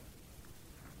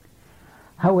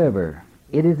 However,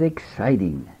 it is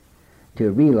exciting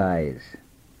to realize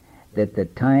that the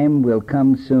time will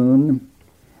come soon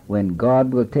when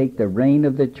God will take the reign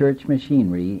of the church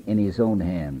machinery in his own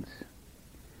hands.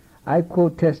 I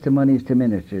quote Testimonies to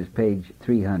Ministers, page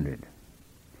 300.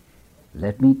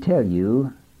 Let me tell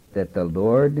you that the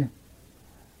Lord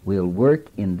will work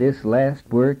in this last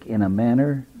work in a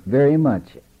manner very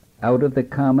much out of the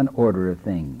common order of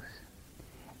things,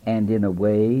 and in a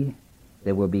way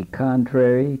that will be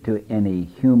contrary to any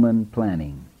human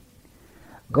planning.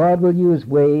 God will use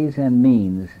ways and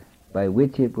means by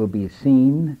which it will be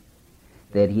seen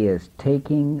that he is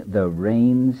taking the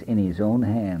reins in his own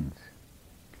hands.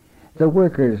 The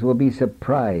workers will be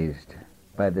surprised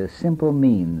by the simple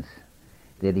means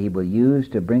that he will use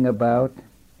to bring about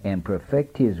and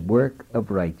perfect his work of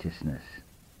righteousness.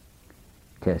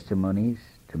 Testimonies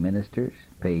to Ministers,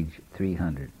 page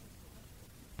 300.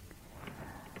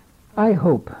 I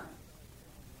hope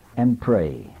and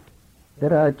pray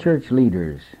that our church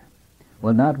leaders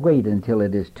will not wait until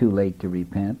it is too late to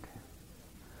repent,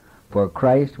 for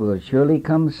Christ will surely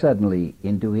come suddenly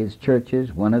into his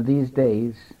churches one of these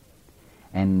days,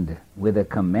 and with a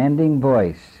commanding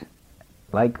voice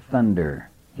like thunder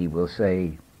he will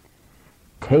say,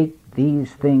 "Take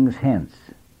these things hence."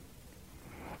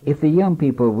 If the young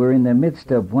people were in the midst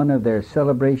of one of their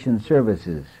celebration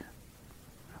services,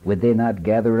 would they not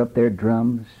gather up their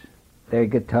drums, their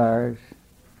guitars,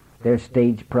 their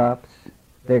stage props,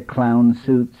 their clown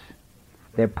suits,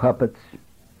 their puppets,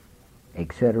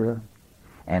 etc.,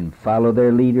 and follow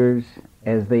their leaders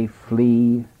as they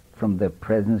flee from the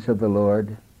presence of the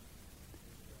Lord?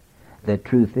 The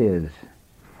truth is,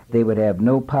 they would have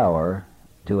no power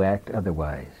to act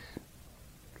otherwise.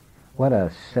 What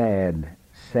a sad,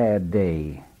 sad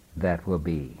day that will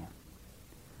be.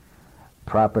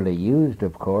 Properly used,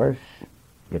 of course,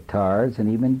 guitars and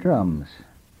even drums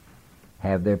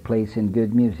have their place in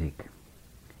good music.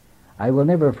 I will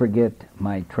never forget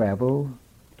my travel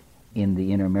in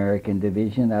the Inter-American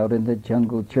Division out in the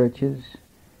jungle churches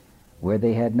where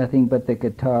they had nothing but the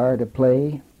guitar to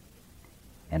play,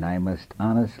 and I must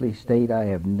honestly state I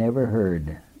have never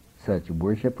heard such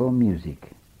worshipful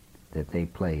music that they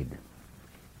played.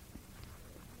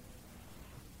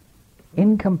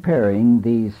 In comparing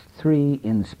these three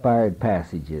inspired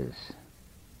passages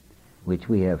which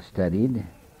we have studied,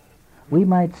 we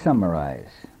might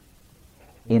summarize.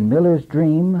 In Miller's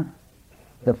dream,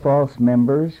 the false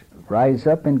members rise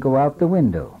up and go out the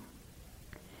window.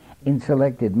 In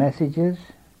Selected Messages,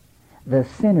 the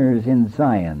sinners in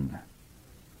Zion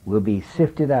will be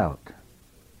sifted out.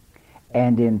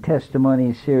 And in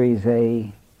Testimony Series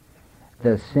A,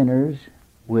 the sinners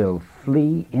will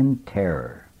flee in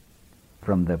terror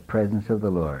from the presence of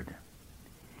the Lord.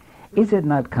 Is it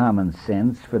not common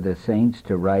sense for the saints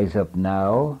to rise up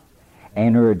now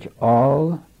and urge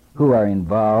all who are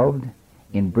involved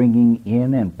in bringing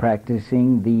in and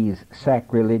practicing these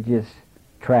sacrilegious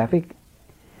traffic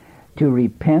to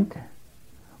repent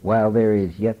while there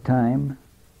is yet time?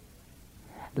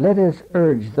 Let us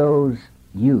urge those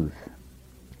youth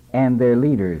and their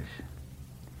leaders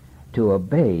to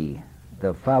obey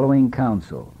the following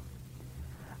counsel.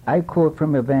 I quote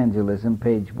from Evangelism,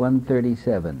 page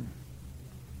 137.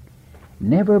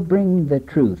 Never bring the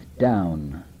truth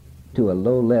down to a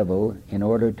low level in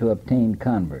order to obtain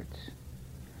converts,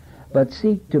 but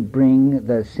seek to bring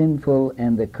the sinful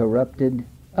and the corrupted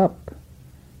up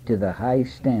to the high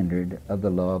standard of the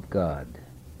law of God.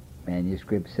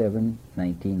 Manuscript 7,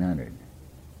 1900.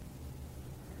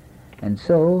 And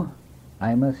so,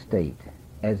 I must state,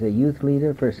 as a youth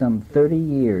leader for some 30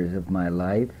 years of my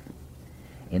life,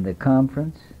 in the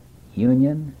conference,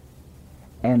 union,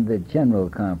 and the general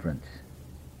conference,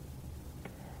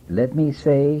 let me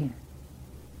say,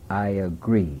 I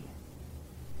agree.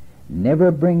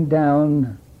 Never bring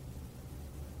down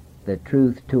the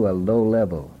truth to a low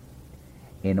level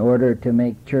in order to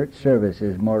make church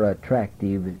services more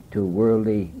attractive to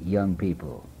worldly young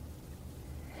people.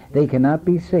 They cannot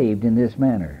be saved in this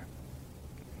manner.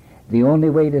 The only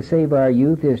way to save our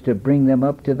youth is to bring them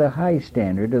up to the high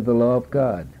standard of the law of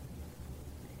God.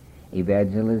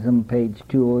 Evangelism, page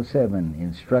 207,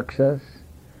 instructs us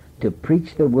to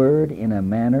preach the word in a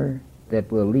manner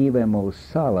that will leave a most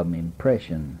solemn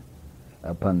impression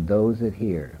upon those that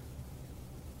hear.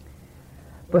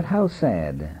 But how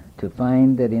sad to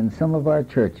find that in some of our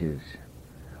churches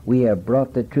we have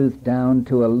brought the truth down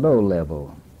to a low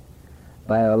level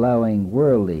by allowing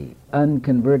worldly,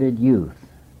 unconverted youth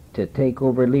to take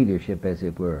over leadership, as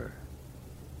it were.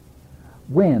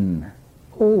 When,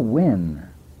 oh when,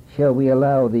 shall we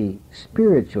allow the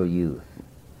spiritual youth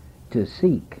to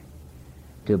seek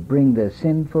to bring the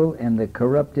sinful and the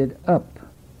corrupted up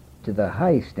to the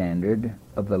high standard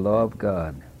of the law of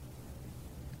God?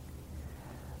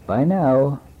 By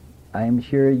now, I am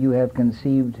sure you have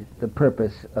conceived the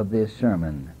purpose of this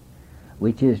sermon,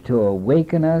 which is to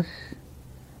awaken us,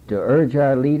 to urge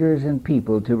our leaders and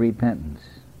people to repentance.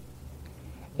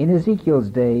 In Ezekiel's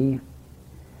day,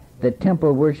 the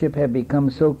temple worship had become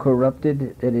so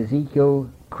corrupted that Ezekiel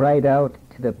cried out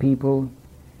to the people,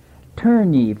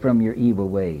 "Turn ye from your evil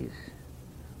ways,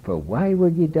 for why will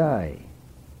ye die?"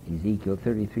 Ezekiel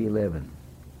 33:11.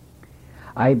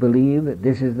 I believe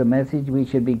this is the message we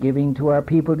should be giving to our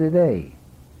people today.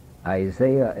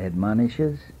 Isaiah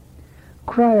admonishes,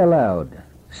 "Cry aloud,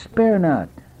 spare not,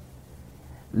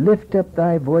 lift up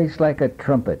thy voice like a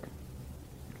trumpet,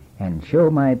 and show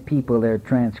my people their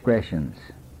transgressions,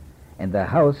 and the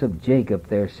house of Jacob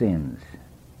their sins."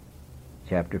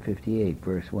 Chapter 58,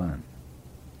 verse 1.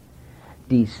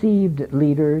 Deceived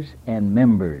leaders and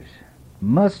members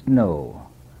must know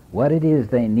what it is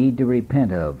they need to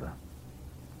repent of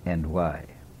and why.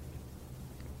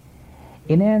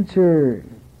 In answer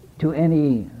to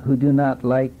any who do not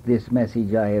like this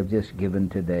message I have just given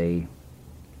today,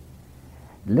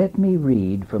 let me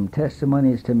read from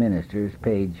Testimonies to Ministers,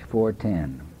 page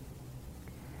 410.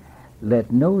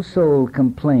 "Let no soul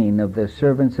complain of the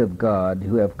servants of God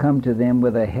who have come to them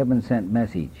with a heaven-sent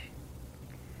message.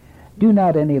 Do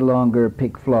not any longer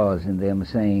pick flaws in them,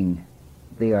 saying,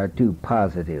 'They are too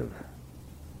positive.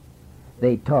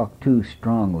 They talk too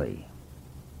strongly.'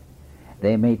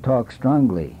 They may talk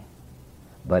strongly,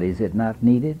 but is it not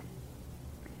needed?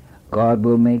 God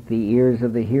will make the ears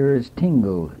of the hearers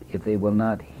tingle if they will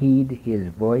not heed his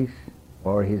voice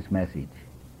or his message.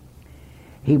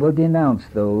 He will denounce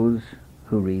those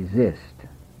who resist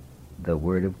the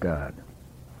word of God."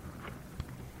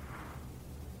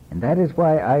 And that is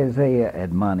why Isaiah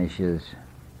admonishes,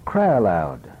 "Cry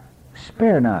aloud,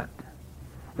 spare not,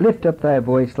 lift up thy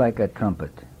voice like a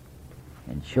trumpet,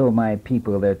 and show my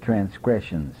people their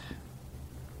transgressions,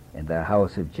 and the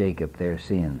house of Jacob their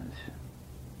sins."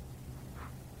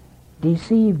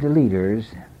 Deceived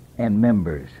leaders and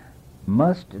members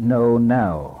must know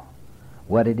now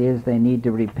what it is they need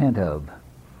to repent of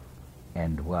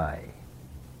and why.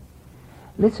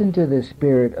 Listen to the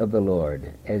Spirit of the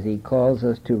Lord as he calls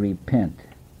us to repent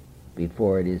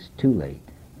before it is too late.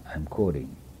 I'm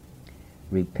quoting.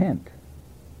 Repent.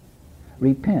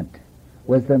 Repent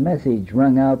was the message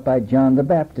rung out by John the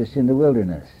Baptist in the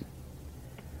wilderness.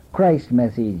 Christ's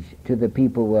message to the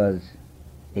people was,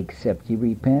 "Except ye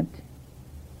repent,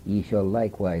 ye shall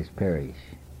likewise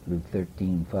perish." Luke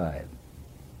 13:5.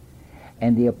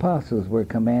 And the apostles were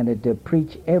commanded to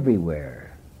preach everywhere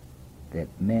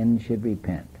that men should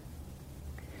repent.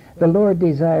 The Lord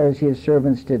desires his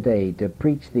servants today to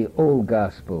preach the old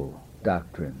gospel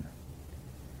doctrine: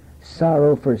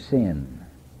 sorrow for sin,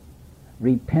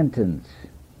 repentance,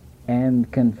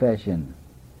 and confession.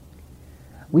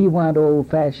 We want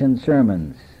old-fashioned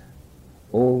sermons,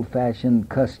 old-fashioned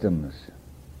customs,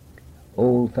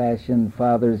 old-fashioned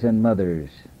fathers and mothers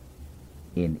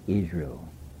in Israel.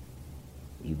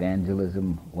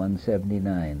 Evangelism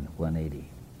 179, 180.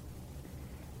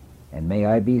 And may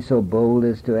I be so bold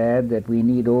as to add that we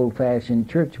need old-fashioned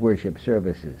church worship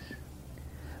services.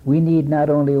 We need not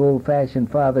only old-fashioned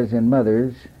fathers and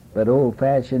mothers, but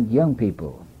old-fashioned young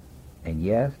people, and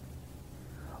yes,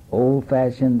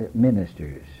 old-fashioned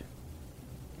ministers.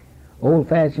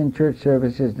 Old-fashioned church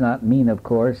services do not mean, of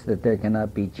course, that there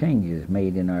cannot be changes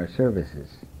made in our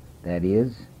services. That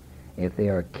is, if they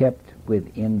are kept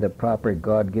within the proper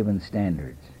God-given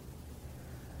standards.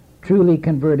 Truly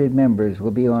converted members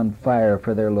will be on fire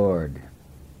for their Lord,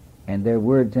 and their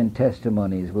words and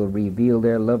testimonies will reveal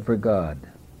their love for God.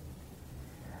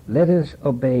 Let us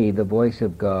obey the voice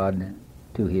of God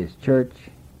to his church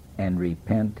and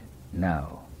repent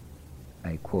now.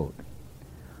 I quote,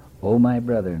 O my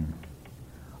brethren,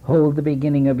 hold the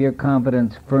beginning of your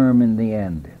confidence firm in the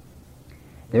end.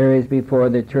 There is before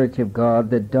the church of God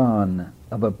the dawn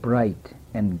of a bright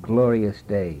and glorious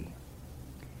day.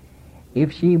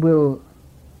 If she will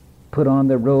put on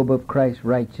the robe of Christ's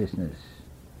righteousness,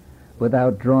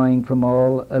 without drawing from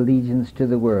all allegiance to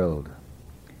the world,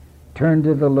 turn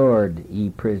to the Lord, ye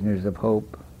prisoners of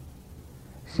hope.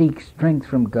 Seek strength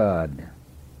from God,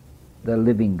 the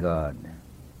living God.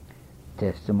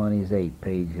 Testimonies 8,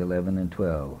 page 11 and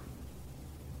 12.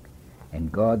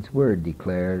 And God's word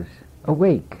declares,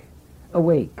 Awake,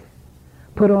 awake,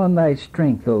 put on thy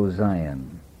strength, O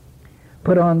Zion.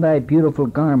 Put on thy beautiful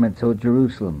garments, O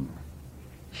Jerusalem.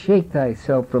 Shake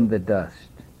thyself from the dust.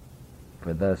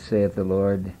 For thus saith the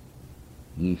Lord,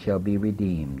 Ye shall be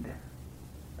redeemed.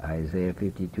 Isaiah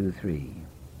 52:3.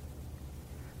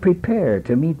 Prepare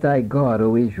to meet thy God,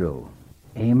 O Israel.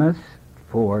 Amos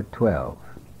 4:12.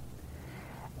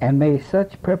 And may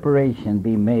such preparation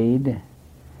be made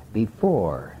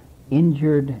before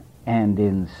injured and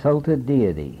insulted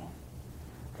deity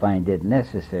find it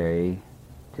necessary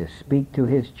to speak to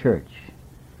his church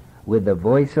with the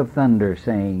voice of thunder,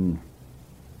 saying,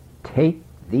 Take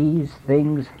these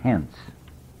things hence.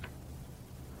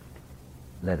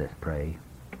 Let us pray.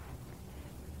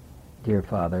 Dear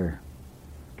Father,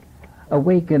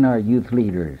 awaken our youth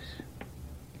leaders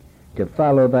to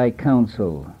follow thy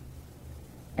counsel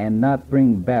and not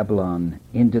bring Babylon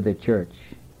into the church,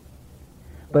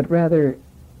 but rather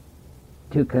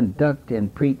to conduct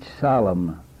and preach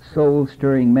solemn,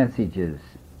 soul-stirring messages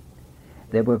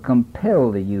that will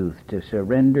compel the youth to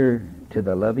surrender to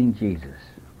the loving Jesus.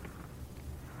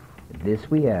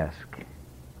 This we ask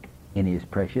in his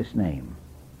precious name.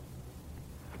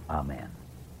 Amen.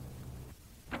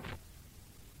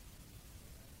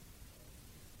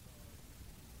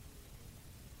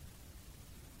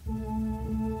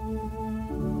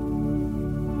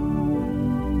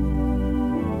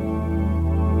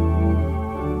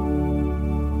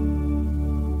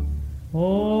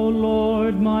 O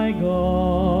Lord my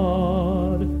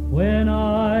God, when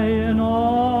I in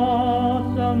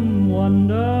awesome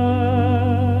wonder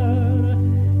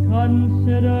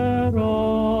consider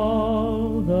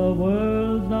all the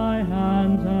worlds thy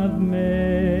hands have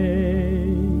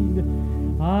made,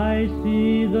 I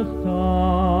see the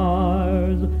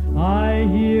stars, I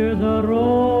hear the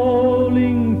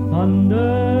rolling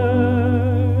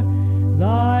thunder,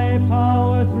 thy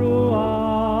power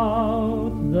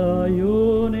throughout the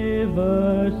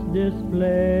universe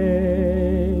displayed.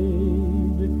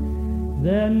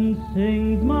 Then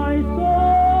sings my soul,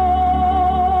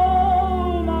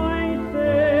 my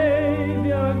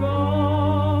Savior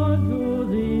God, to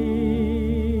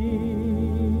thee.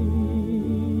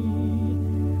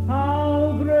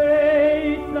 How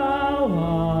great thou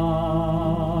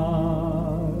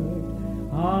art,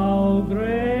 how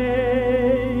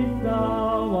great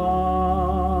thou art.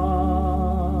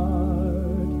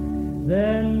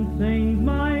 Then sings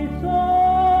my soul,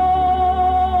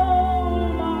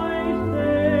 my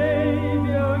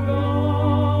Savior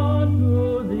God,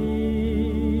 to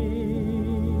thee.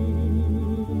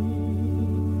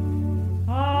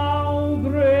 How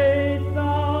great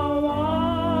thou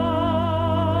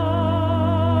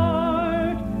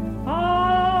art,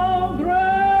 how great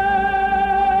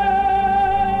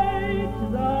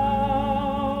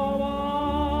thou art.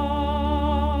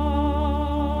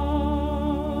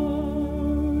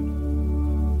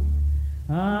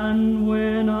 And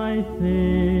when I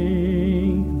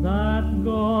think that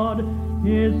God,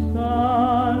 his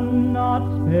Son, not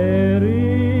sparing,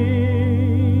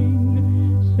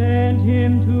 sent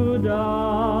him to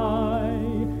die,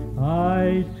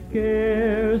 I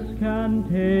scarce can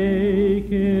take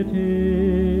it in.